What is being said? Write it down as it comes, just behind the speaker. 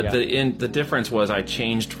The difference was I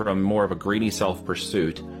changed from more of a greedy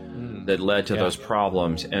self-pursuit that led to those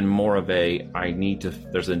problems, and more of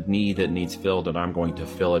there's a need that needs filled, and I'm going to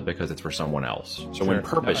fill it because it's for someone else. So when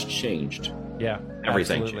purpose changed,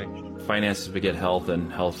 everything changed. Finances beget health,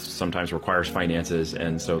 and health sometimes requires finances,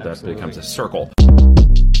 and so that becomes a circle.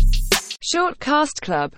 Shortcast Club.